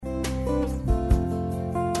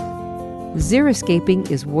Xeriscaping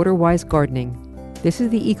is water-wise gardening. This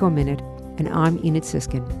is the Eco Minute, and I'm Enid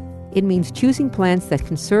Siskin. It means choosing plants that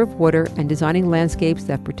conserve water and designing landscapes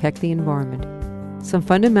that protect the environment. Some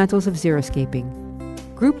fundamentals of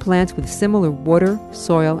xeriscaping. Group plants with similar water,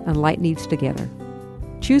 soil, and light needs together.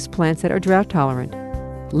 Choose plants that are drought tolerant.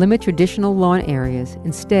 Limit traditional lawn areas.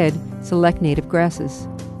 Instead, select native grasses.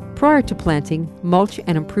 Prior to planting, mulch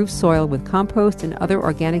and improve soil with compost and other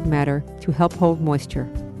organic matter to help hold moisture.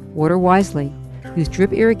 Water wisely. Use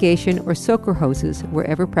drip irrigation or soaker hoses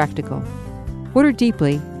wherever practical. Water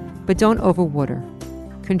deeply, but don't overwater.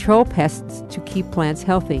 Control pests to keep plants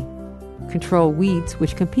healthy. Control weeds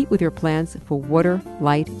which compete with your plants for water,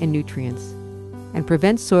 light, and nutrients. And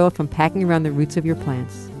prevent soil from packing around the roots of your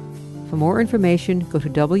plants. For more information, go to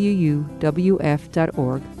wuwf.org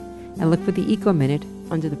and look for the Eco Minute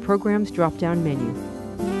under the program's drop-down menu.